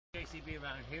JCB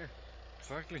around here.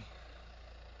 Exactly.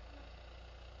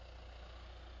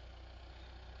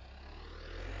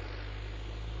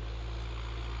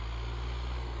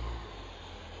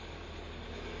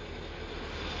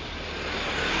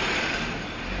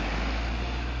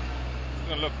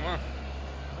 Look, come on.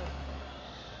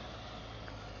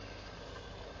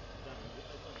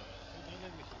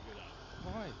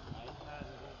 Why?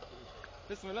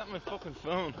 Listen, I lent my fucking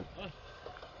phone. What?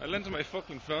 I lent him my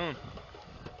fucking phone.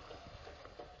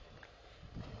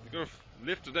 He's gonna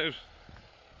lift it out.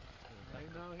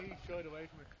 No, he shied away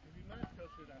from it. If you managed to go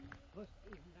through that. What?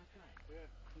 Even that guy? Yeah.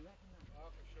 You reckon that? Oh,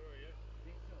 for sure, yeah. You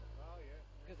think so? Oh, yeah.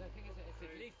 Because I think it's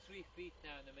at least 3 feet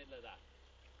now in the middle of that.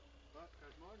 What?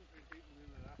 There's more than 3 feet in the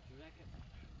middle of that. Do you reckon?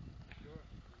 Sure.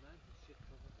 The man who's shit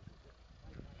covered with it.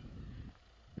 Like that.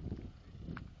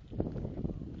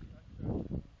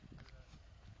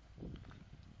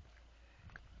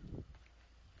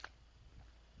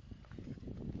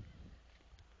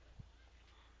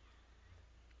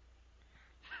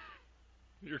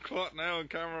 You're caught now on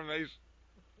camera, mate.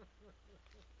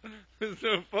 There's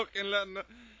no fucking letting it.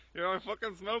 You're on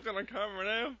fucking smoking on camera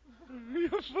now.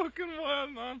 You're fucking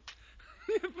wild, man.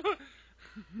 What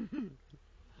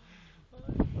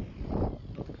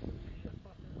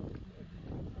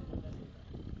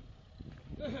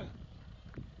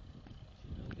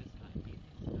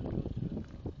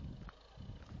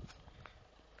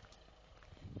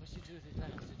should you do with the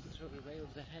glass? Should you throw it away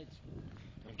over the hedge?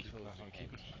 I'll keep it. I'll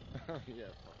keep it.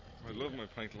 Yeah. I love my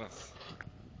pint glass.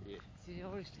 Yeah. See, you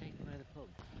always take them out of the pub.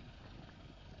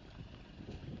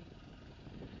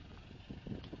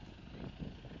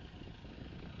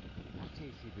 That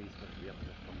JCB's going to be up to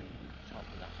the fucking top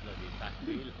of that bloody back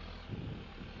wheel.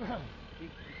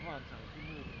 Come on, Tom, you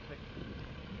move quick.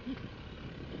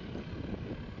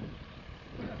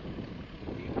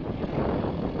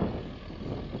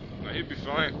 No, he'd be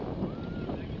fine.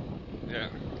 Yeah.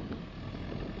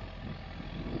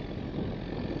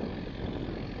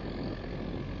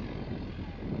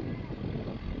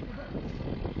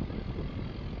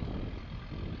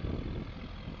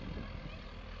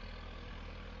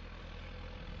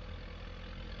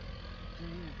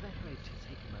 Better way to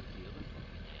take him out the other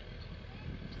fucking end.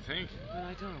 Do you think? Well,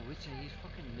 I don't know which end. He's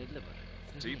fucking in the middle of it.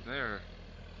 It's deep there.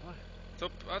 What? It's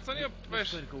up. It's only up.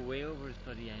 It's going to go way over his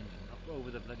bloody engine, up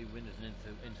over the bloody windows and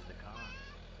into the car.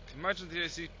 Can you imagine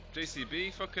the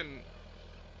JCB fucking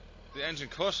the engine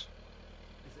cut? Is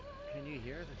it, can you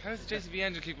hear it? How does the JCB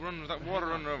engine keep running with that water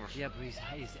running over it? Yeah, but he's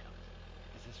is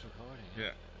this recording?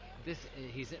 Yeah. This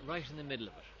he's right in the middle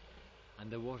of it,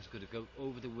 and the water's going to go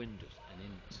over the windows and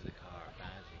into the car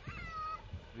badly.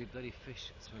 There'll be bloody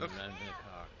fish swimming around in the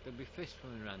car. There'll be fish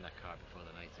swimming around that car before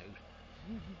the night's out.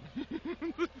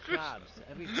 Crabs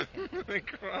every weekend. The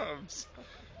crabs.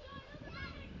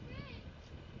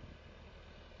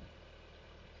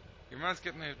 Your man's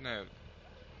getting out now.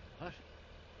 What?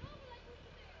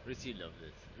 Richie loved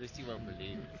this. Richie won't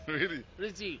believe it. Really?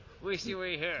 Richie, wish you were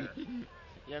here.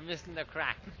 You're missing the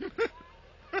crack.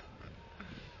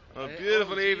 A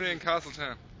beautiful evening in Jesus.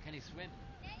 Castletown. Can he swim?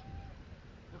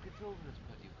 Look, it's over his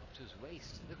body, up to his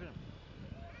waist. Look at him.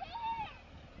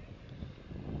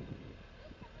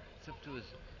 It's up to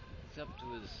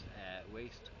his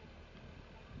waist.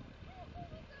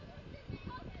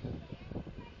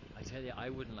 I tell you, I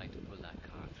wouldn't like to pull that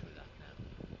car through that now,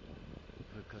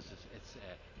 because it's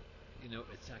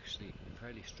it's actually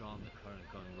fairly strong, the current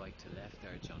going right to left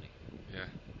there, Johnny. Yeah.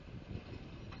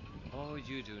 What would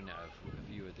you do now if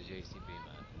you were the JCB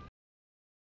man?